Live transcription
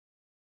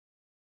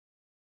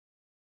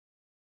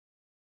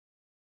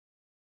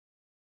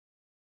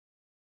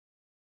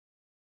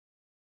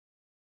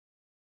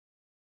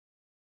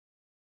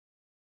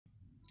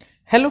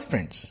Hello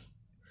friends,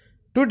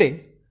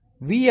 today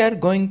we are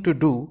going to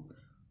do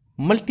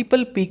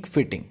multiple peak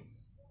fitting.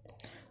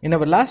 In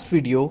our last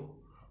video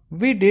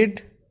we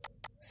did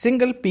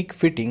single peak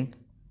fitting.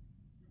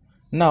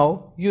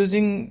 Now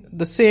using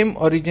the same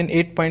origin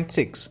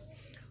 8.6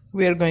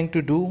 we are going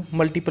to do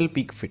multiple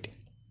peak fitting.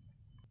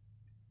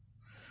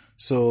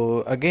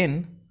 So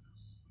again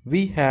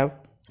we have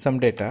some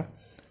data,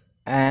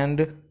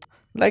 and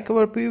like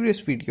our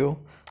previous video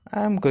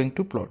I am going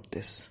to plot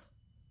this.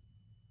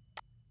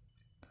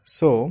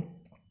 So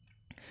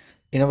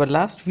in our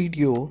last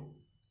video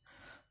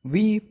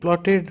we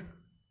plotted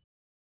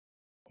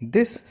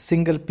this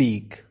single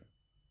peak,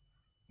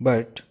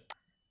 but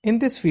in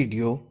this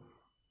video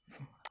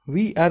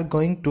we are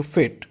going to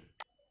fit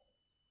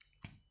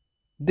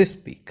this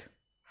peak.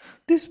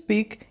 This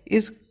peak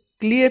is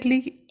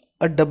clearly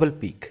a double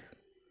peak.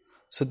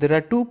 So there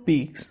are two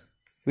peaks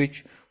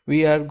which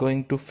we are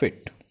going to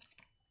fit.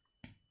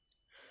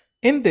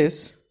 In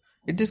this,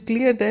 it is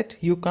clear that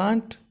you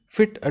can't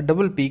fit a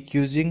double peak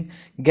using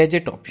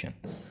gadget option.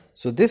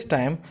 So this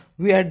time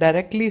we are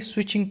directly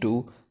switching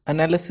to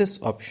analysis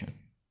option.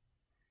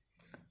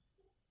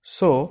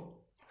 So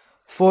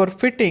for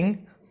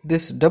fitting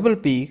this double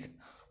peak,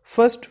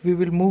 first we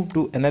will move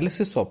to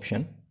analysis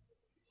option,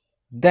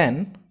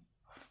 then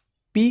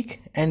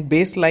peak and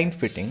baseline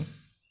fitting,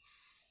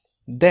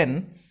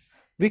 then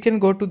we can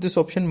go to this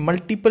option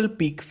multiple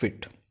peak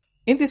fit.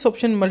 In this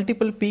option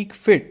multiple peak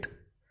fit,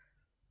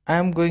 I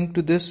am going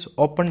to this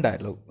open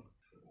dialog.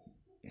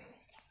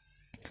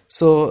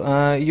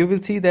 So you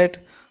will see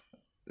that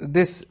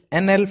this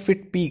NL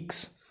fit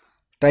peaks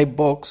type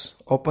box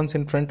opens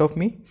in front of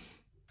me.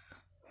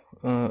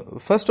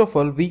 First of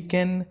all, we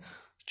can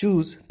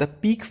choose the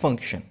peak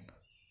function.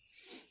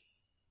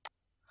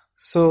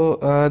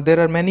 So there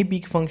are many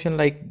peak function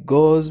like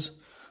goes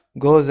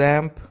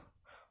amp,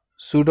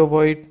 pseudo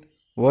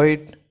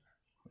void,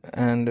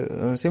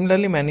 and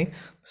similarly many.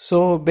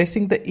 So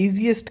basing the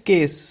easiest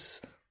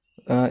case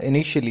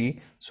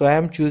initially, so I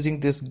am choosing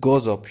this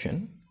goes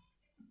option.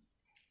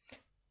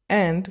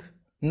 And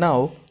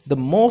now the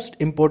most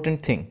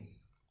important thing,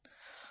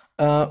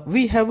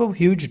 we have a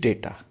huge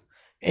data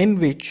in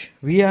which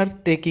we are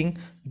taking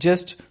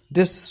just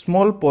this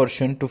small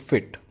portion to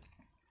fit.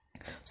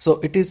 So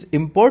it is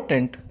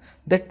important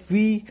that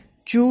we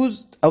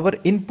choose our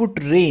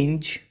input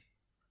range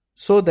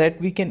so that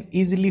we can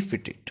easily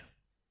fit it.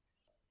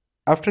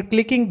 After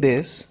clicking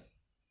this,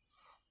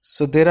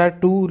 so there are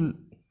two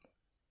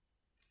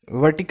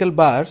vertical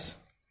bars.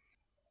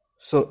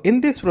 So in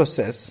this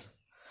process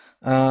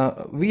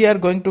we are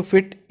going to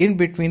fit in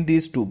between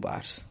these two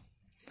bars.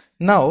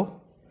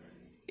 Now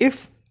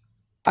if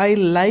I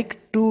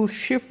like to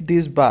shift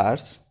these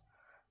bars,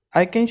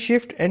 I can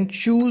shift and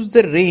choose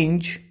the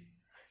range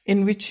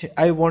in which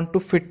I want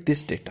to fit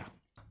this data.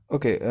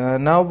 Okay,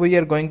 now we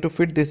are going to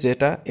fit this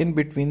data in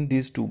between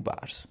these two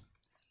bars.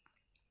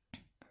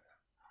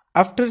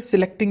 After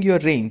selecting your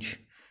range,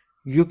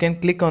 you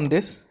can click on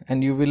this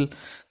and you will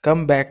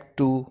come back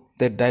to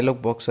the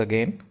dialog box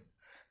again.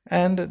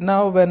 And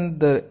now when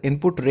the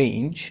input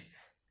range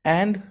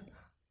and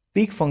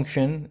peak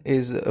function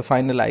is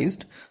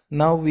finalized,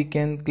 now we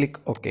can click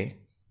OK.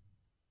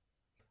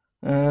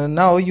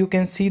 Now you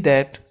can see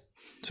that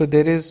so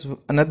there is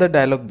another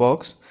dialog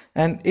box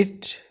and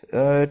it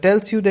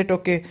tells you that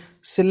okay,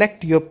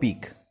 select your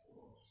peak.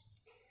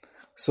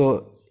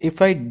 So if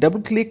I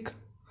double click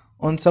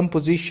on some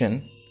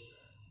position,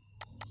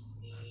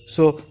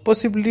 so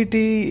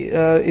possibility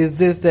is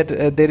this that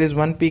there is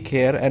one peak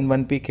here and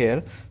one peak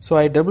here. So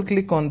I double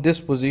click on this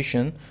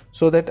position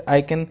so that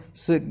I can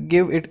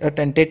give it a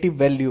tentative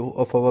value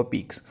of our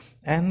peaks,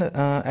 and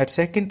at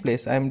second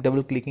place I am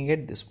double clicking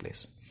at this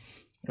place.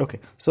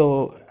 Okay,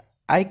 so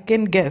I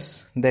can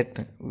guess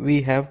that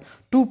we have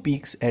two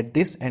peaks at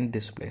this and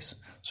this place.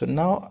 So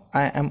now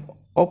I am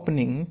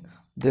opening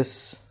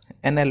this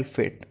NL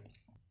fit.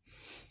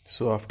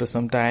 So after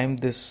some time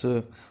this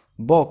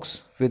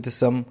box with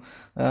some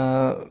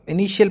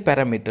initial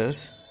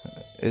parameters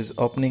is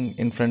opening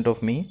in front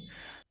of me.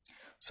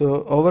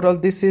 So overall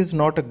this is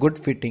not a good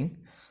fitting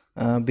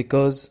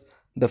because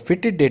the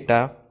fitted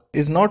data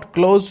is not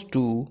close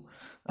to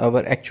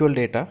our actual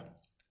data.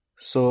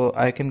 So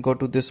I can go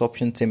to this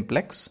option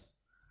simplex.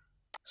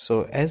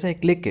 So as I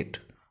click it,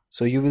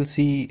 so you will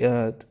see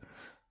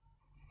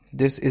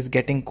this is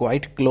getting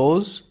quite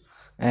close,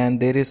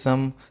 and there is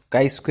some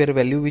chi-square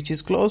value which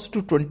is close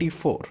to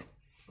 24.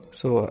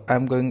 So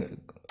I'm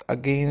going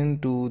again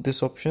to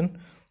this option.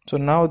 So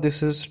now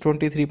this is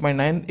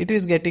 23.9. It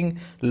is getting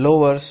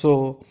lower,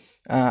 so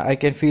I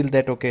can feel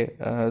that okay,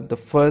 the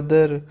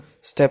further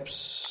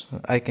steps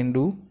I can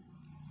do.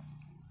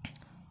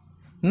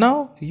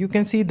 Now you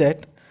can see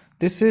that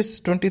this is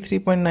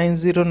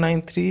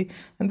 23.9093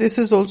 and this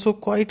is also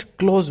quite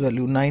close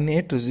value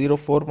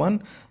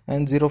 98041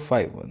 and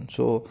 051.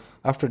 So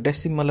after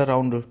decimal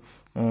around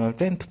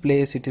 10th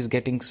place it is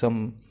getting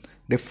some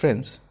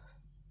difference.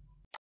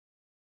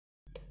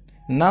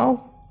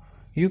 Now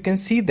you can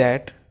see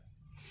that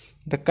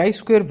the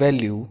chi-square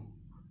value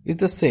is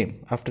the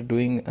same after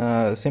doing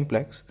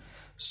simplex.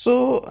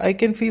 So I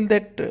can feel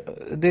that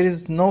there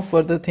is no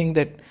further thing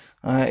that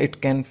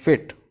it can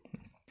fit.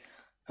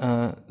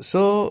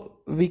 So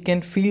we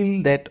can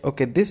feel that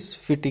okay, this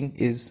fitting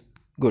is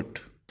good.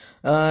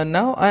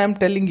 Now I am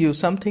telling you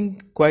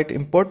something quite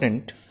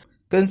important.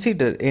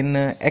 Consider in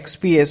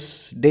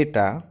XPS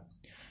data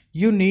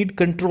you need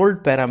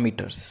controlled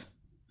parameters.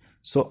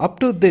 So up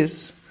to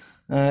this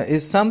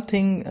is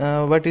something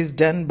what is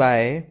done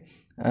by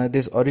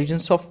this origin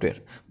software,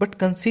 but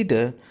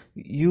consider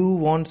you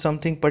want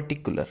something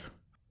particular.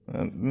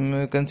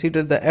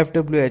 Consider the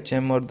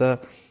FWHM or the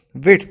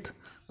width.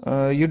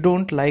 You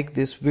don't like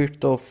this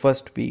width of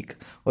first peak,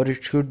 or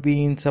it should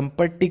be in some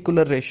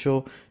particular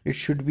ratio, it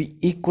should be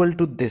equal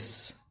to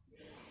this.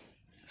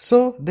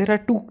 So there are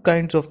two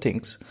kinds of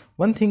things.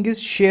 One thing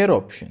is share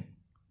option.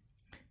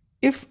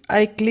 If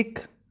I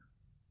click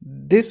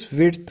this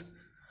width,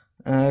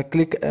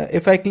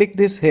 if I click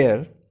this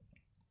here,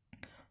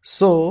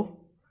 so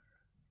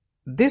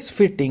this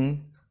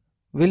fitting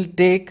will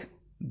take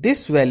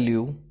this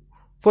value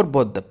for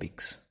both the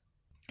peaks.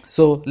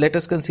 So let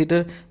us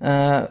consider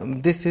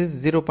this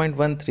is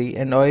 0.13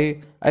 and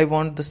I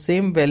want the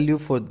same value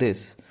for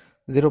this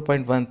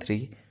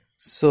 0.13.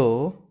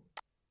 So,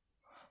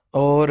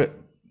 or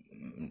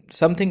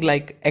something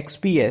like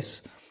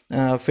XPS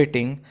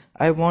fitting,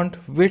 I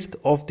want width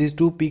of these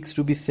two peaks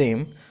to be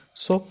same.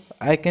 So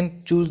I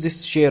can choose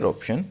this share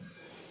option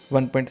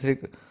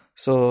 1.3.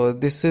 So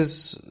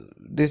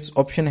this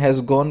option has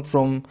gone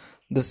from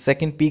the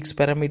second peaks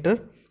parameter,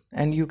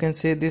 and you can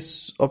say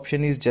this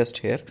option is just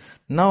here.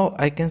 Now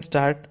I can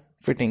start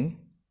fitting.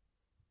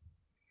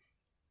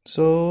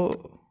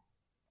 So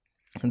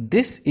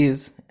this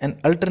is an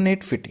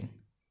alternate fitting.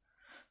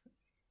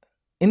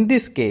 In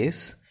this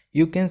case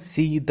you can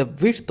see the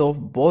width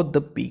of both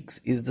the peaks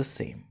is the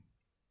same,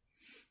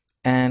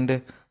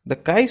 and the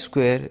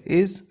chi-square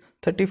is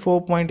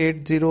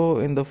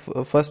 34.80 in the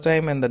first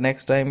time, and the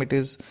next time it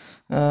is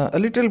a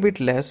little bit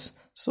less.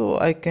 So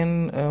I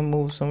can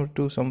move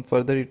to some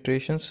further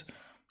iterations.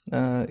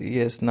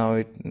 Yes, now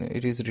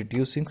it is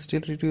reducing,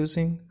 still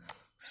reducing.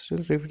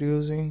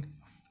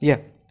 Yeah,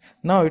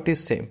 now it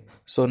is same.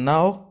 So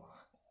now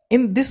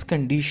in this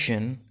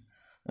condition,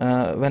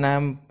 when I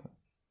am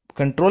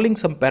controlling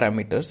some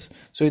parameters,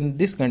 so in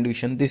this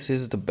condition this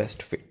is the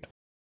best fit.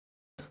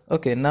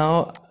 Okay,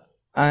 now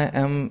I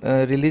am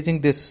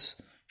releasing this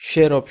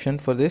share option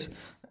for this,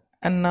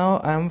 and now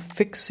I am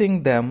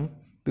fixing them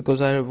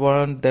because I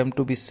want them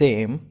to be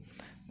same.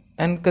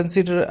 And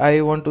consider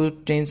I want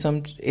to change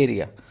some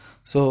area.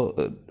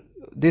 So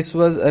this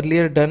was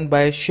earlier done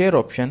by share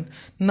option.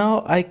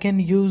 Now I can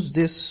use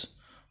this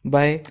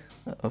by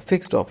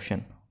fixed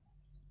option.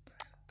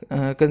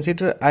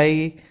 Consider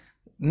I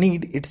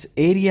need its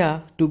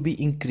area to be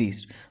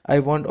increased. I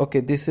want,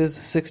 okay, this is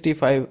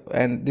 65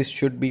 and this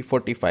should be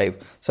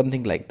 45,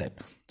 something like that.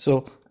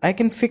 So I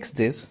can fix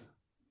this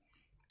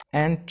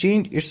and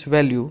change its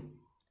value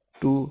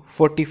to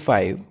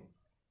 45,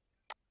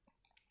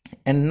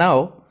 and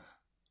now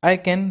I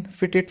can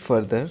fit it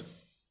further.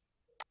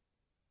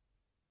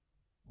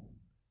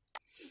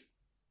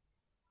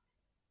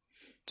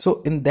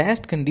 So in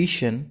that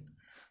condition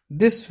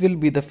this will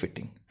be the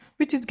fitting,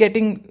 which is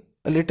getting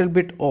a little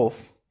bit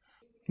off,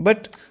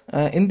 but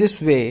in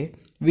this way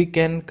we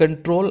can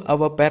control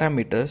our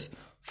parameters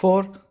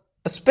for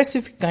a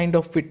specific kind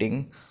of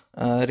fitting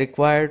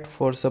required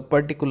for some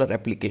particular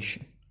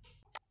application.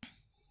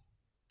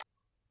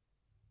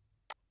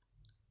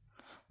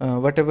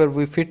 Whatever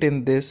we fit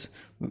in this,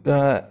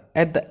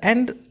 at the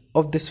end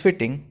of this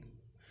fitting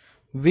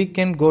we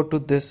can go to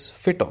this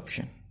fit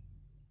option.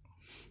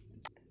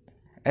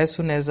 As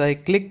soon as I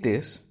click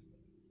this,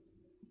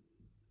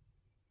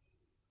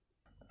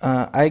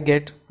 I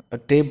get a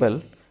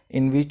table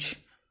in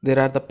which there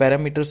are the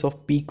parameters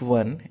of peak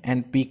 1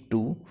 and peak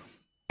 2.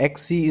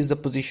 XC is the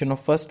position of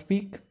first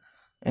peak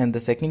and the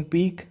second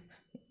peak.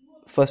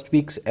 First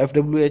peak's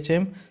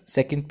FWHM,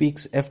 second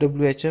peak's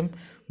FWHM.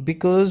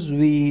 Because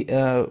we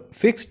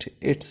fixed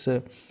its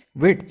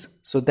width,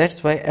 so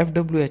that's why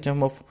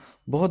FWHM of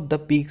both the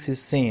peaks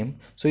is same.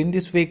 So in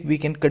this way we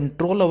can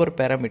control our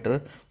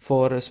parameter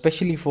for,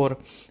 especially for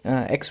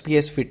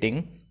XPS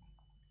fitting.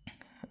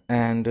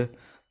 And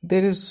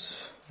there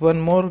is one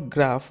more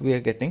graph we are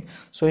getting.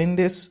 So in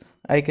this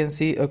I can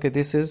see, okay,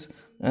 this is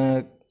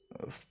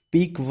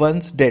peak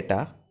 1's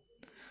data,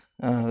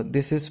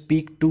 this is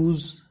peak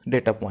 2's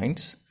data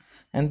points,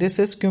 and this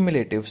is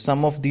cumulative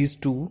sum of these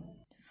two.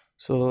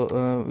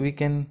 So we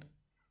can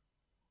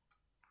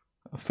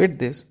fit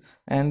this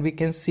and we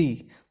can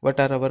see what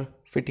are our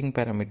fitting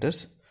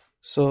parameters.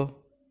 So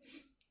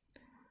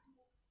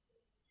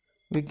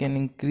we can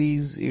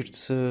increase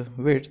its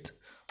width.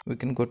 We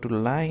can go to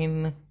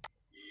line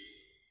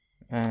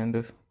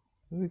and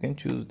we can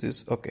choose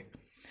this. Okay,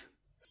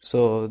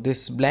 so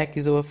this black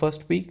is our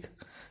first peak,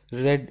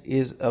 red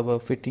is our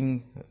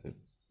fitting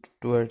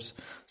towards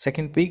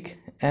second peak,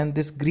 and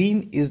this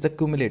green is the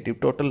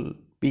cumulative total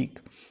peak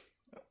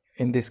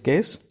in this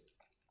case.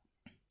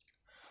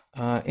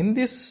 In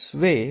this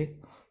way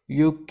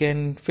you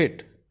can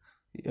fit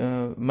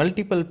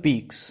multiple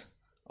peaks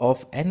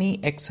of any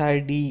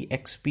XRD,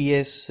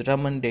 XPS,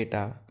 Raman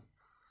data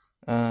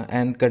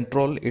and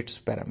control its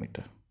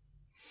parameter.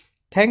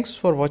 Thanks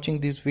for watching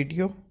this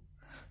video.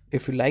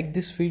 If you like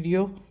this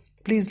video,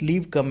 please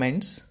leave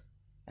comments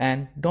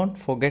and don't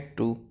forget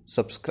to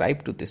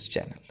subscribe to this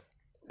channel.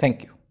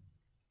 Thank you.